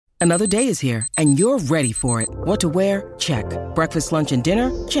Another day is here, and you're ready for it. What to wear? Check. Breakfast, lunch, and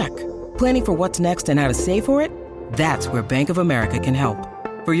dinner? Check. Planning for what's next and how to save for it? That's where Bank of America can help.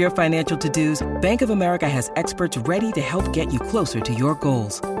 For your financial to-dos, Bank of America has experts ready to help get you closer to your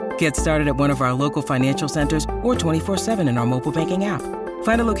goals. Get started at one of our local financial centers or 24/7 in our mobile banking app.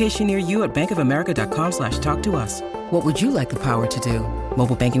 Find a location near you at bankofamerica.com/talktous. What would you like the power to do?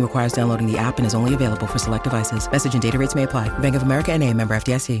 Mobile banking requires downloading the app and is only available for select devices. Message and data rates may apply. Bank of America N.A., member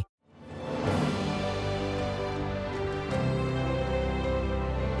FDIC.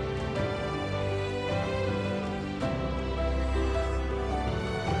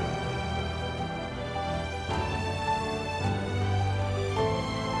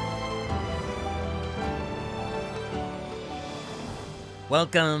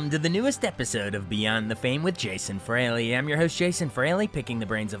 Welcome to the newest episode of Beyond the Fame with Jason Fraley. I'm your host, Jason Fraley, picking the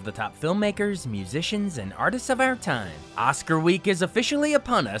brains of the top filmmakers, musicians, and artists of our time. Oscar week is officially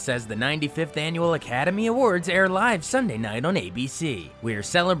upon us as the 95th Annual Academy Awards air live Sunday night on ABC. We're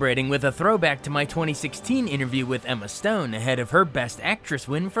celebrating with a throwback to my 2016 interview with Emma Stone ahead of her Best Actress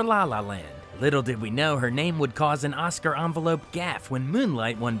win for La La Land. Little did we know her name would cause an Oscar envelope gaffe when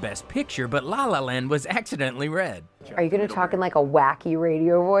Moonlight won Best Picture, but La La Land was accidentally read. Are you going to talk in like a wacky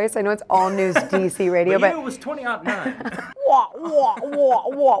radio voice? I know it's all news DC radio, but... it was 2009. Wah, wah, wah,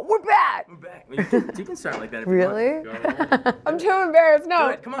 wah, we're back! We're back. You can start like that if Really? you want. I'm too embarrassed. No, Do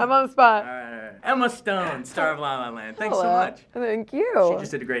it. Come on. I'm on the spot. All right. Emma Stone, star of La La Land. Thanks so Hello. much. Thank you. She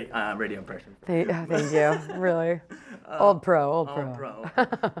just did a great radio impression. Thank you. Really. Old pro.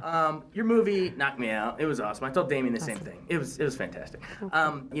 Your movie knocked me out. It was awesome. I told Damien the same thing. It was fantastic.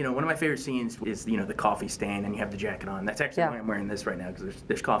 One of my favorite scenes is the coffee stand and you have the jacket on. That's actually why I'm wearing this right now because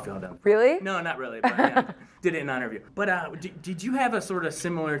there's coffee all down. Really? No, not really. But yeah, did it in honor of you. But did you have a sort of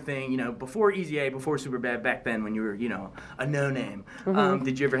similar thing? Before Easy A, before Superbad, back then when you were a no name. Mm-hmm.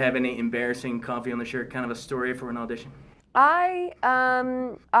 Did you ever have any embarrassing coffee on the shirt kind of a story for an audition? I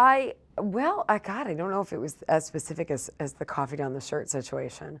don't know if it was as specific as the coffee down the shirt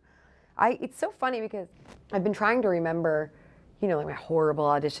situation. It's so funny because I've been trying to remember, like my horrible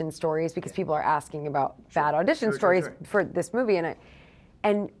audition stories because people are asking about bad audition stories for this movie,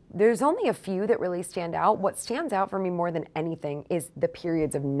 and there's only a few that really stand out. What stands out for me more than anything is the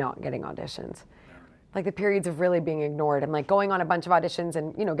periods of not getting auditions. Like the periods of really being ignored and like going on a bunch of auditions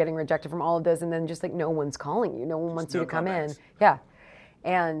and, getting rejected from all of those and then just like no one's calling you. No one wants you to come in. Yeah.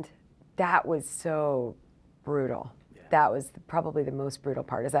 And that was so brutal. Yeah. That was probably the most brutal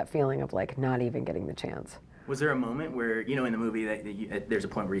part is that feeling of like not even getting the chance. Was there a moment where, in the movie that there's a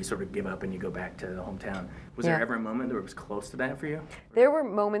point where you sort of give up and you go back to the hometown? Was there ever a moment where it was close to that for you? There were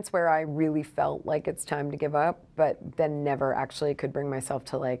moments where I really felt like it's time to give up, but then never actually could bring myself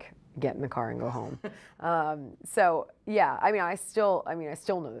to like get in the car and go home. I still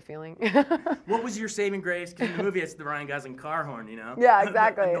know the feeling. What was your saving grace? Because in the movie it's the Ryan Gosling car horn, Yeah,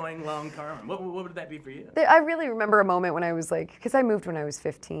 exactly. Annoying long car horn. What would that be for you? I really remember a moment when I was like, because I moved when I was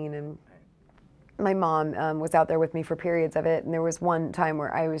 15 and my mom was out there with me for periods of it, and there was one time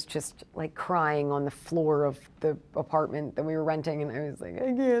where I was just like crying on the floor of the apartment that we were renting, and I was like,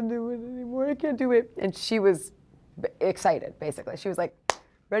 I can't do it anymore, I can't do it. And she was excited, basically. She was like,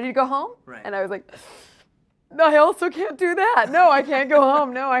 ready to go home? Right. And I was like, I also can't do that. No, I can't go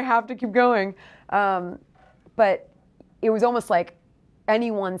home. No, I have to keep going. But it was almost like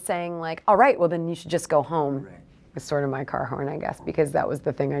anyone saying like, all right, well then you should just go home. Right. Was sort of my car horn, I guess, because that was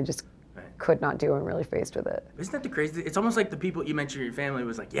the thing I just could not do and really faced with it. Isn't that the crazy? It's almost like the people you mentioned, your family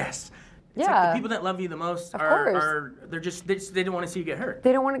was like, yes. It's yeah. Like the people that love you the most are they don't want to see you get hurt.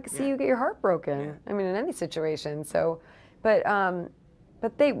 They don't want to see you get your heart broken. Yeah. I mean, in any situation. So, but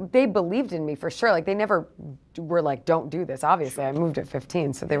they believed in me for sure. Like they never were like, don't do this. Obviously, I moved at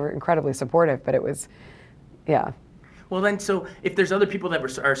 15, so they were incredibly supportive. But it was, yeah. Well, then, so if there's other people that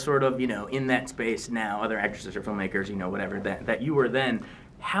are sort of in that space now, other actresses or filmmakers, whatever that you were then,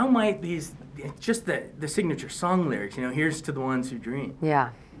 how might these just the signature song lyrics, here's to the ones who dream. Yeah.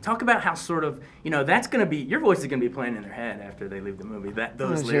 Talk about how sort of, that's going to be, your voice is going to be playing in their head after they leave the movie,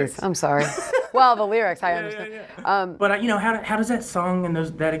 those lyrics. I'm sorry. Well, the lyrics, I understand. Yeah. But, how does that song and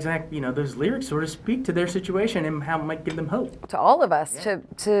those lyrics sort of speak to their situation and how it might give them hope? To all of us,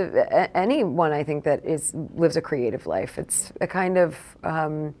 to anyone, I think, that lives a creative life. It's a kind of,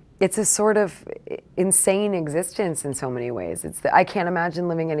 it's a sort of insane existence in so many ways. I can't imagine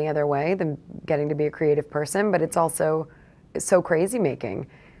living any other way than getting to be a creative person, but it's also so crazy making.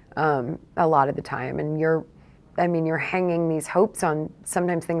 A lot of the time, and you're hanging these hopes on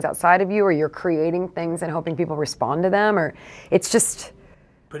sometimes things outside of you, or you're creating things and hoping people respond to them, or it's just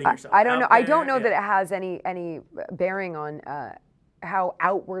putting yourself I don't know. There, I don't know that it has any bearing on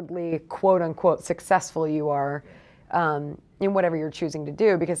outwardly, quote unquote, successful you are in whatever you're choosing to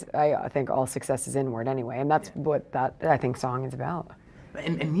do, because I think all success is inward anyway, and that's what that I think song is about.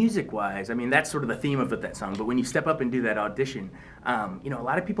 And music-wise, I mean, that's sort of the theme of that song. But when you step up and do that audition, a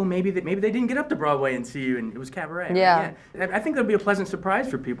lot of people maybe they didn't get up to Broadway and see you, and it was cabaret. Yeah. I think that'll be a pleasant surprise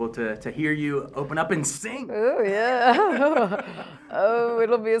for people to hear you open up and sing. Oh yeah. Oh,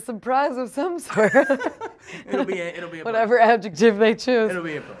 it'll be a surprise of some sort. it'll be a whatever adjective they choose. It'll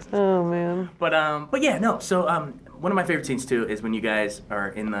be a pleasant. Oh man. But yeah, no. So one of my favorite scenes too is when you guys are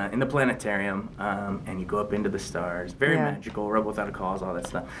in the planetarium and you go up into the stars. Very magical. Rebel Without a Cause, all that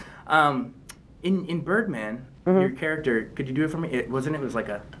stuff. In Birdman, your character, could you do it for me? It was like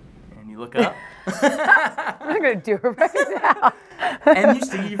a, and you look up. I'm not gonna do it right now. And you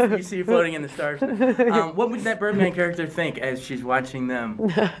see you floating in the stars. What would that Birdman character think as she's watching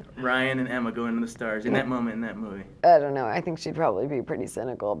them, Ryan and Emma, go into the stars in that moment in that movie? I don't know. I think she'd probably be pretty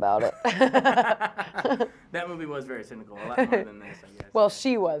cynical about it. That movie was very cynical, a lot more than this, I guess. Well,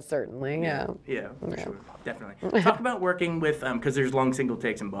 she was certainly, yeah. Yeah, for sure, definitely. Talk about working with, because there's long single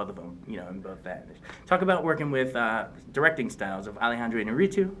takes in both of them, in both that. Talk about working with directing styles of Alejandro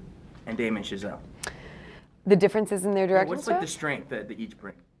Inarritu and Damien Chazelle. The differences in their direction. What's like the strength that they each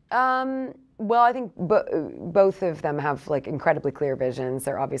bring? Well, I think both of them have like incredibly clear visions.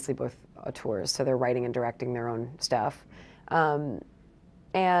 They're obviously both auteurs, so they're writing and directing their own stuff.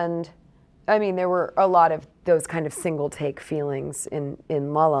 And I mean, there were a lot of those kind of single take feelings in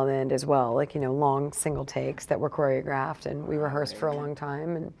La La Land as well, like, long single takes that were choreographed and we rehearsed for a long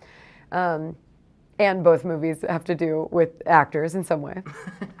time. And both movies have to do with actors in some way.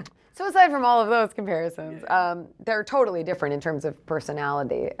 So aside from all of those comparisons, they're totally different in terms of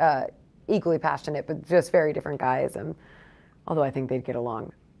personality, equally passionate, but just very different guys. And although I think they'd get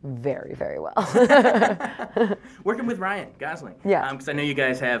along very, very well. Working with Ryan Gosling. Yeah. Because I know you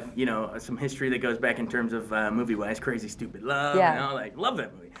guys have, some history that goes back in terms of movie-wise, Crazy Stupid Love. Yeah. Love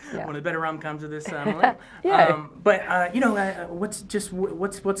that movie. Yeah. One of the better rom-coms of this millennium. Yeah. What's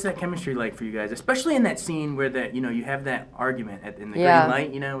that chemistry like for you guys, especially in that scene where you have that argument in the green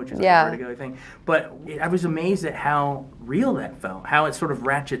light, which is a Vertigo thing. But I was amazed at how real that felt, how it sort of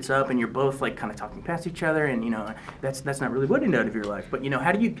ratchets up, and you're both like kind of talking past each other, and that's not really what out of your life. But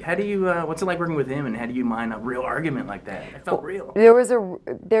how do you what's it like working with him, and how do you mine a real argument like that? It felt real. There's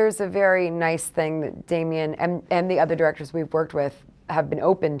a very nice thing that Damien and the other directors we've worked with have been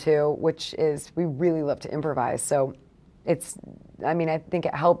open to, which is we really love to improvise. So I think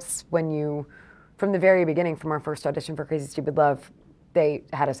it helps when from the very beginning, from our first audition for Crazy Stupid Love, they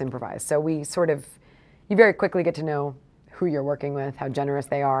had us improvise. So you very quickly get to know who you're working with, how generous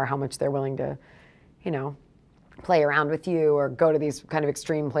they are, how much they're willing to, play around with you or go to these kind of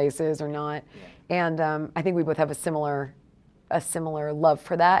extreme places or not. Yeah. And I think we both have a similar love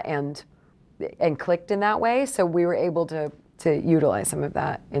for that and clicked in that way. So we were able to utilize some of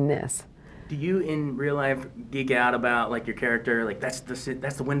that in this. Do you in real life geek out about like your character? Like that's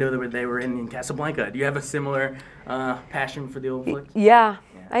the window that they were in Casablanca. Do you have a similar passion for the old flicks? Yeah,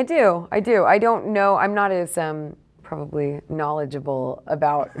 I do. I don't know. I'm not as probably knowledgeable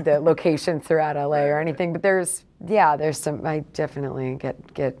about the locations throughout LA or anything, but there's some. I definitely get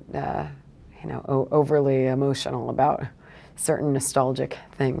overly emotional about certain nostalgic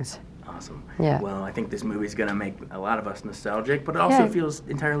things. Awesome. Yeah. Well, I think this movie's going to make a lot of us nostalgic, but it also feels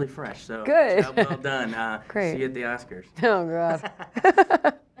entirely fresh. So good. Job well done. Great. See you at the Oscars. Oh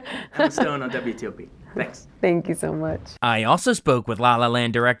God. Emma Stone on WTOP. Thanks. Thank you so much. I also spoke with La La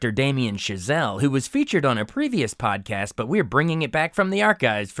Land director Damien Chazelle, who was featured on a previous podcast, but we're bringing it back from the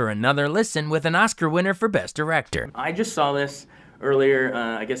archives for another listen with an Oscar winner for Best Director. I just saw this earlier,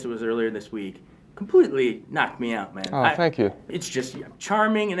 I guess it was earlier this week. Completely knocked me out, man. Oh, thank you. It's just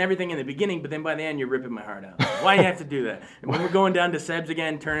charming and everything in the beginning, but then by the end, you're ripping my heart out. Why do you have to do that? And when we're going down to Seb's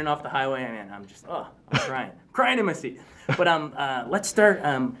again, turning off the highway, man, I'm just, I'm crying in my seat. But let's start,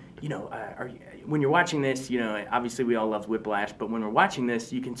 when you're watching this, obviously we all love Whiplash, but when we're watching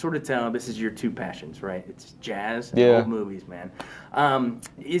this, you can sort of tell this is your two passions, right? It's jazz and old movies, man.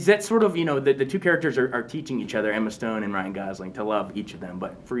 Is that sort of, the two characters are teaching each other, Emma Stone and Ryan Gosling, to love each of them.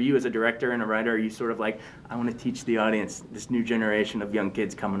 But for you as a director and a writer, are you sort of like, I want to teach the audience, this new generation of young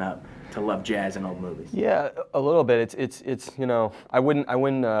kids coming up, to love jazz and old movies? Yeah, a little bit. It's I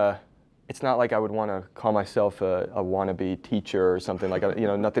wouldn't. It's not like I would want to call myself a wannabe teacher or something like,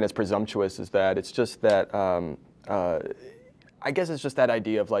 nothing as presumptuous as that. It's just that I guess it's just that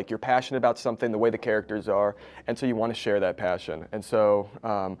idea of like you're passionate about something, the way the characters are, and so you want to share that passion. And so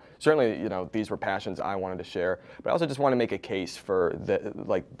certainly, you know, these were passions I wanted to share, but I also just want to make a case for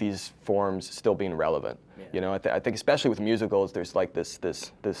these forms still being relevant. Yeah. You know, I think especially with musicals, there's like this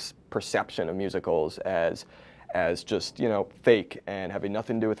perception of musicals as just, you know, fake and having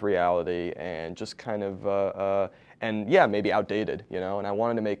nothing to do with reality and just kind of and yeah, maybe outdated, you know, and I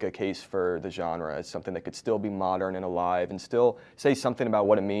wanted to make a case for the genre as something that could still be modern and alive and still say something about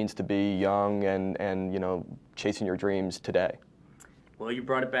what it means to be young and you know, chasing your dreams today. Well, you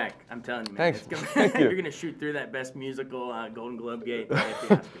brought it back. I'm telling you, man. Thanks. Thank you. You're going to shoot through that Best Musical Golden Globe gate right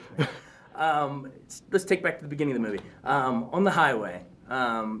at the Oscars. Let's take back to the beginning of the movie. On the highway,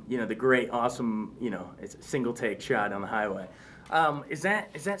 you know, the great, awesome, you know, it's a single take shot on the highway. Is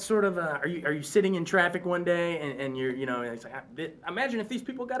that sort of are you sitting in traffic one day and you're, you know, it's like, imagine if these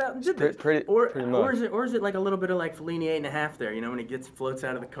people got out and did this, pretty or is it like a little bit of like Fellini 8.5 there, you know, when he floats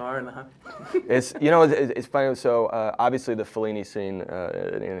out of the car and the it's, you know, it's funny. So obviously the Fellini scene in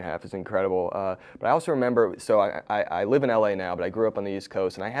 8.5 is incredible. But I also remember, so I live in LA now, but I grew up on the East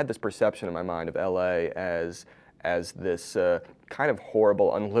Coast, and I had this perception in my mind of LA as this kind of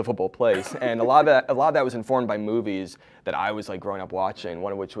horrible, unlivable place, and a lot of that was informed by movies that I was like growing up watching.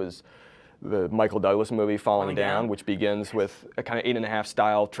 One of which was the Michael Douglas movie Falling Down, which begins with a kind of 8.5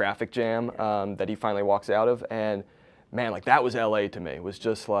 style traffic jam that he finally walks out of, and man, like that was LA to me. It was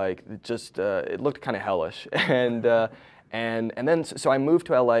just like it looked kind of hellish, and then so I moved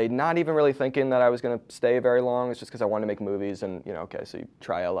to LA, not even really thinking that I was going to stay very long. It's just because I wanted to make movies, and you know, okay, so you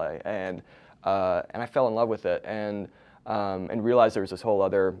try LA, and I fell in love with it, and realized there was this whole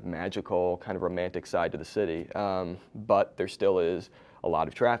other magical kind of romantic side to the city, but there still is a lot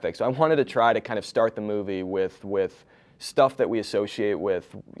of traffic. So I wanted to try to kind of start the movie with stuff that we associate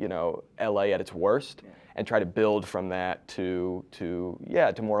with, you know, LA at its worst, and try to build from that to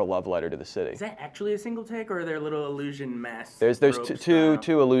more a love letter to the city. Is that actually a single take, or are there little illusion masks? There's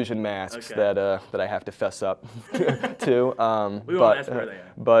two illusion masks, okay, that I have to fess up to. We won't ask where they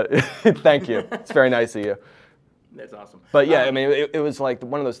are. But thank you. It's very nice of you. That's awesome. But yeah, I mean, it was like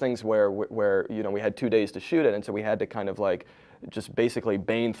one of those things where you know, we had 2 days to shoot it, and so we had to kind of like just basically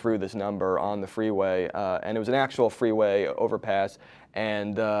bane through this number on the freeway, and it was an actual freeway overpass,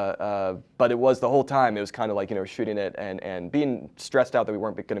 and but it was the whole time, it was kind of like, you know, shooting it and being stressed out that we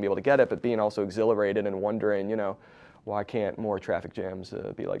weren't going to be able to get it, but being also exhilarated and wondering, you know, why can't more traffic jams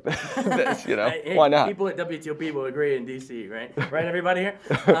be like this, you know? Hey, why not? People at WTOP will agree in DC, right? Right, everybody here?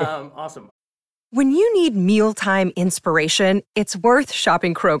 Awesome. When you need mealtime inspiration, it's worth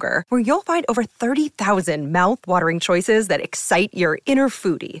shopping Kroger, where you'll find over 30,000 mouth-watering choices that excite your inner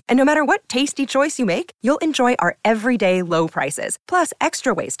foodie. And no matter what tasty choice you make, you'll enjoy our everyday low prices, plus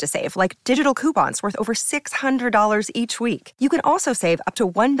extra ways to save, like digital coupons worth over $600 each week. You can also save up to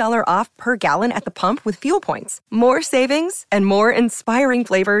 $1 off per gallon at the pump with fuel points. More savings and more inspiring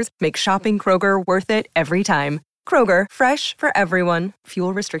flavors make shopping Kroger worth it every time. Kroger, fresh for everyone.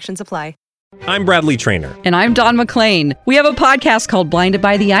 Fuel restrictions apply. I'm Bradley Trainer. And I'm Don McClain. We have a podcast called Blinded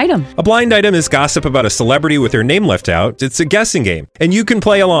by the Item. A blind item is gossip about a celebrity with their name left out. It's a guessing game, and you can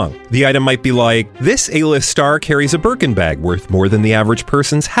play along. The item might be like, this A-list star carries a Birkin bag worth more than the average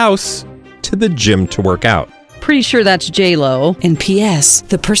person's house to the gym to work out. Pretty sure that's J-Lo. And P.S.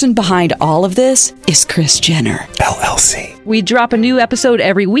 the person behind all of this is Kris Jenner, LLC. We drop a new episode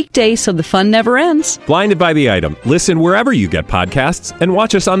every weekday so the fun never ends. Blinded by the Item. Listen wherever you get podcasts, and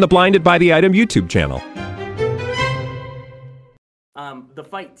watch us on the Blinded by the Item YouTube channel. The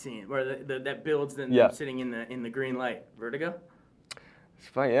fight scene where that builds them sitting in the green light. Vertigo? It's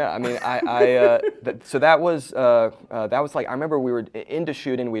funny, yeah. I mean, so that was like, I remember we were into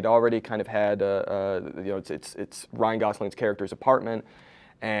shooting. We'd already kind of had, you know, it's Ryan Gosling's character's apartment,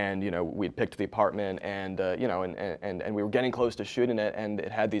 and you know, we'd picked the apartment, and you know, and we were getting close to shooting it, and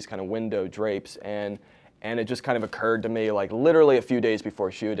it had these kind of window drapes, and it just kind of occurred to me, like literally a few days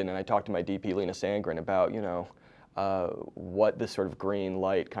before shooting, and I talked to my DP Lena Sandgren about, you know, what this sort of green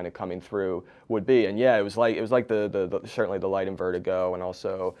light kind of coming through would be. And yeah, it was like the certainly the light in Vertigo, and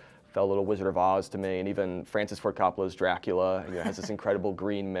also felt a little Wizard of Oz to me, and even Francis Ford Coppola's Dracula, you know, has this incredible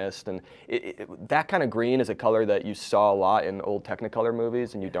green mist, and that kind of green is a color that you saw a lot in old Technicolor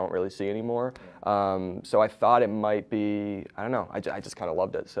movies and you don't really see anymore. So I thought it might be, I don't know, I just kind of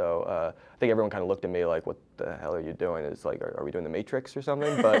loved it. So I think everyone kind of looked at me like, what the hell are you doing? It's like, are we doing The Matrix or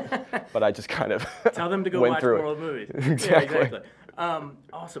something? But I just kind of tell them to go went watch through more old movies. Exactly. Yeah, exactly.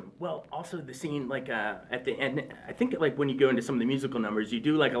 Awesome. Well, also the scene like at the end, I think like when you go into some of the musical numbers, you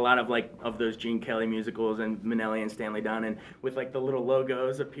do like a lot of like of those Gene Kelly musicals and Minnelli and Stanley Donen with like the little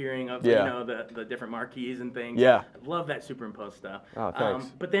logos appearing of you know the different marquees and things. Yeah. I love that superimposed stuff. Oh,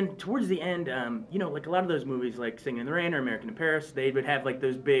 thanks. But then towards the end, you know, like a lot of those movies like Singing in the Rain or American in Paris, they would have like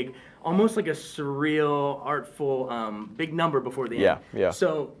those big, almost like a surreal, artful, big number before the end. Yeah.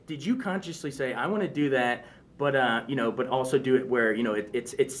 So did you consciously say, I want to do that, but you know, but also do it where you know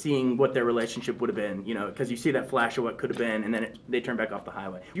it's seeing what their relationship would have been, you know, because you see that flash of what could have been, and then they turn back off the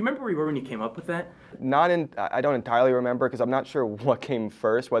highway. Do you remember where you were when you came up with that? I don't entirely remember because I'm not sure what came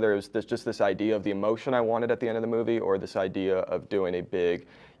first, whether it was just this idea of the emotion I wanted at the end of the movie, or this idea of doing a big,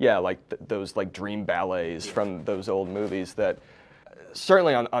 like those like dream ballets from those old movies that.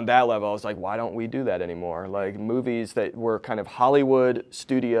 Certainly on that level, I was like, why don't we do that anymore? Like movies that were kind of Hollywood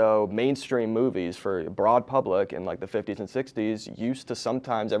studio mainstream movies for a broad public in like the 50s and 60s used to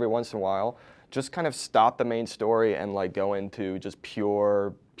sometimes, every once in a while, just kind of stop the main story and like go into just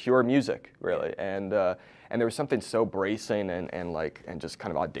pure music, really. And there was something so bracing and just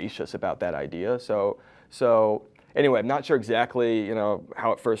kind of audacious about that idea. So anyway, I'm not sure exactly, you know,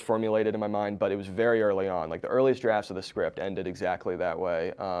 how it first formulated in my mind, but it was very early on. Like the earliest drafts of the script ended exactly that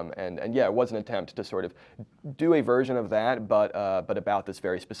way. And yeah, it was an attempt to sort of do a version of that, but about this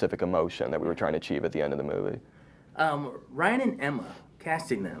very specific emotion that we were trying to achieve at the end of the movie. Ryan and Emma,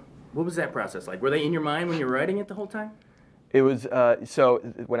 casting them, what was that process like? Were they in your mind when you were writing it the whole time? It was, so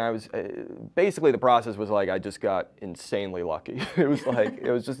when I was, basically the process was like I just got insanely lucky. It was like, it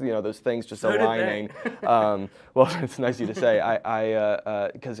was just, you know, those things just aligning. Well, it's nice of you to say.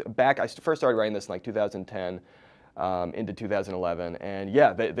 Because I first started writing this in like 2010 into 2011. And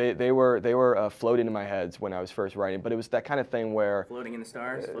yeah, they were floating in my head when I was first writing, but it was that kind of thing where... Floating in the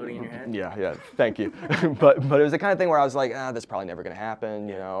stars, floating in your head? Yeah, thank you. but it was the kind of thing where I was like, that's probably never going to happen,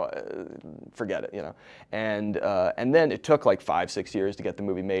 you know, forget it, you know. And then it took like 5-6 years to get the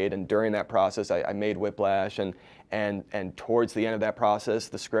movie made, and during that process, I made Whiplash, and towards the end of that process,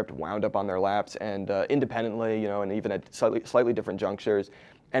 the script wound up on their laps, and independently, you know, and even at slightly different junctures.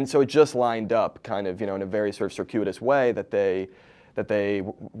 And so it just lined up kind of, you know, in a very sort of circuitous way that they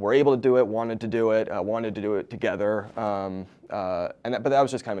were able to do it, wanted to do it together. But that was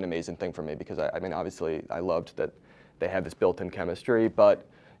just kind of an amazing thing for me because I mean, obviously I loved that they had this built-in chemistry, but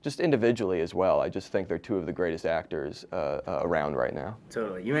just individually as well. I just think they're two of the greatest actors around right now.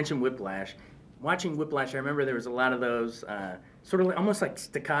 Totally. You mentioned Whiplash. Watching Whiplash, I remember there was a lot of those sort of like, almost like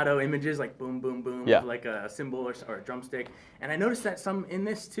staccato images, like boom, boom, boom, yeah. With like a cymbal or a drumstick. And I noticed that some in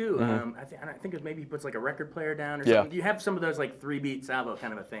this too. Mm-hmm. I think it maybe he puts like a record player down or something. You have some of those like 3-beat salvo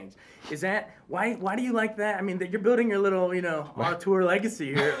kind of a things. Is that why do you like that? I mean, you're building your little, you know, auteur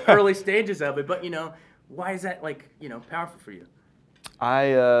legacy here, early stages of it. But you know, why is that like, you know, powerful for you?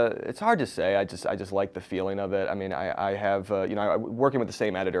 It's hard to say. I just like the feeling of it. I mean, I have, you know, working with the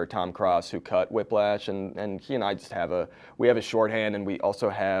same editor, Tom Cross, who cut Whiplash, and he and I just have a shorthand, and we also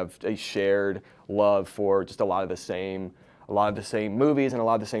have a shared love for just a lot of the same movies and a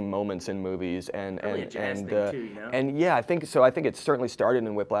lot of the same moments in movies, and thing too, you know? And yeah, I think so. I think it certainly started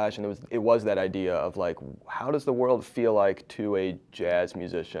in Whiplash, and it was that idea of like, how does the world feel like to a jazz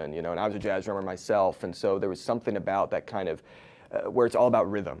musician, you know? And I was a jazz drummer myself, and so there was something about that kind of. Where it's all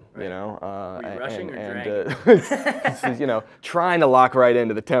about rhythm, you know, Were you rushing or dragging? You know, trying to lock right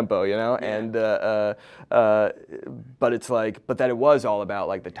into the tempo, you know, yeah. But it's like, but that it was all about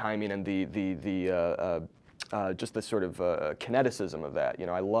like the timing and the just the sort of kineticism of that. You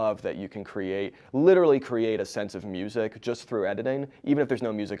know, I love that you can literally create a sense of music just through editing, even if there's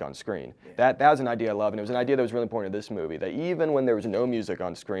no music on screen. Yeah. That was an idea I love, and it was an idea that was really important in this movie, that even when there was no music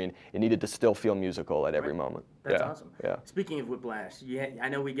on screen, it needed to still feel musical at every moment. That's awesome. Yeah. Speaking of Whiplash, I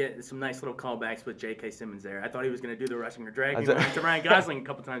know we get some nice little callbacks with J.K. Simmons there. I thought he was going to do the rushing or dragging to Ryan Gosling a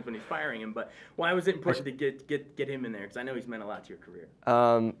couple times when he's firing him, but why was it important to get him in there? Because I know he's meant a lot to your career.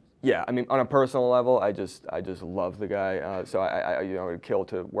 Yeah, I mean, on a personal level, I just love the guy. So I you know, would kill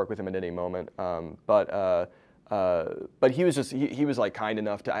to work with him at any moment. But he was he was like kind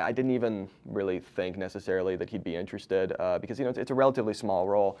enough to. I didn't even really think necessarily that he'd be interested because you know it's a relatively small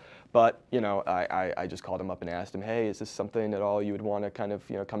role. But you know, I just called him up and asked him, hey, is this something at all you would want to kind of,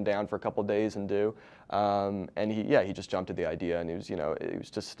 you know, come down for a couple of days and do? And he just jumped at the idea, and it was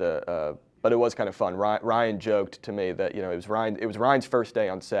just. But it was kind of fun. Ryan joked to me that, you know, it was Ryan's first day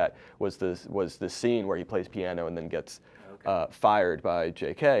on set was the scene where he plays piano and then gets fired by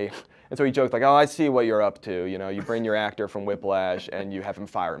J.K. And so he joked like, oh, I see what you're up to. You know, you bring your actor from Whiplash and you have him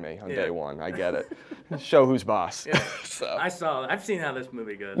fire me on day one. I get it. Show who's boss. Yeah. So. I've seen how this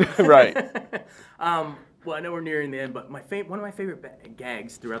movie goes. Right. Well, I know we're nearing the end, but one of my favorite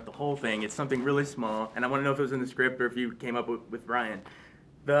gags throughout the whole thing, it's something really small, and I want to know if it was in the script or if you came up with Ryan.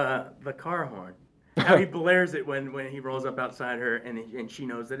 The car horn. How he blares it when he rolls up outside her and she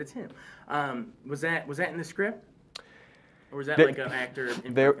knows that it's him. Was that in the script? Or was that like an actor?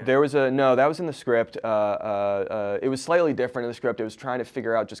 That was in the script. It was slightly different in the script. It was trying to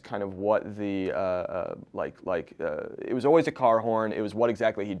figure out just kind of what the it was always a car horn. It was what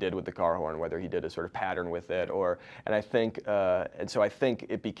exactly he did with the car horn, whether he did a sort of pattern with it so I think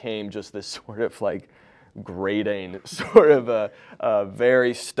it became just this sort of like grating, sort of a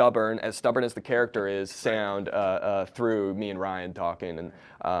very stubborn as the character is, sound through me and Ryan talking.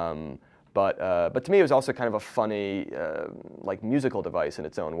 But to me, it was also kind of a funny, like musical device in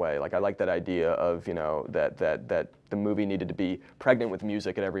its own way. Like I like that idea of that the movie needed to be pregnant with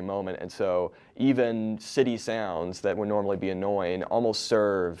music at every moment, and so even city sounds that would normally be annoying almost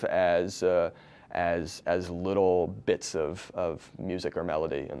serve as little bits of music or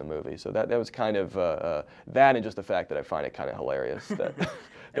melody in the movie. So that was kind of that, and just the fact that I find it kind of hilarious that.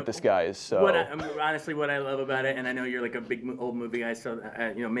 That this guy is so. Honestly, what I love about it, and I know you're like a big old movie guy, so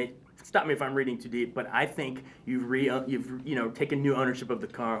stop me if I'm reading too deep, but I think you've taken new ownership of the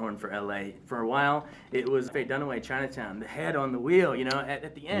car horn for LA. For a while, it was Faye Dunaway, Chinatown, the head on the wheel,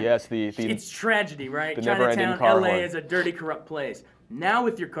 at the end. Yes, it's tragedy, right? The Chinatown, car LA horn. is a dirty, corrupt place. Now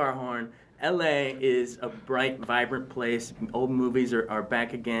with your car horn, LA is a bright, vibrant place. Old movies are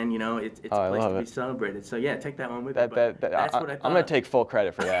back again. It's a place to be celebrated. So yeah, take that one with you. That's what I thought. I'm going to take full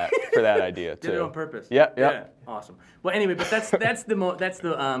credit for that idea too. Did it on purpose. Yeah. Awesome. Well, anyway, but that's the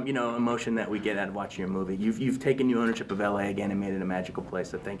emotion that we get out of watching your movie. You've taken new ownership of LA again and made it a magical place.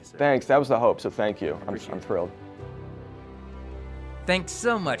 So thank you, sir. Thanks. That was the hope. So thank you. I'm thrilled. Thanks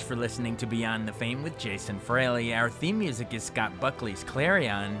so much for listening to Beyond the Fame with Jason Fraley. Our theme music is Scott Buckley's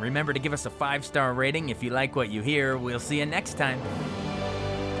Clarion. Remember to give us a 5-star rating if you like what you hear. We'll see you next time.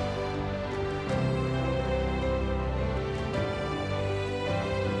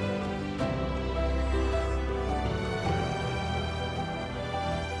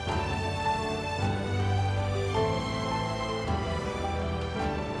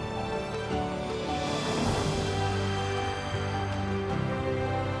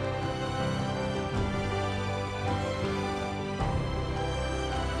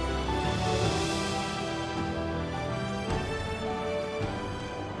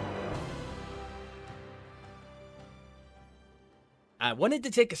 I wanted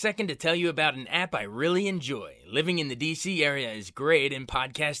to take a second to tell you about an app I really enjoy. Living in the DC area is great, and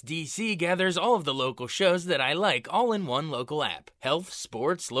Podcast DC gathers all of the local shows that I like all in one local app. Health,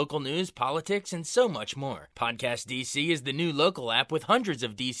 sports, local news, politics, and so much more. Podcast DC is the new local app with hundreds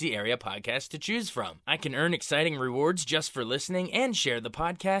of DC area podcasts to choose from. I can earn exciting rewards just for listening and share the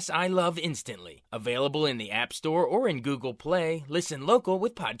podcasts I love instantly. Available in the App Store or in Google Play, listen local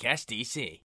with Podcast DC.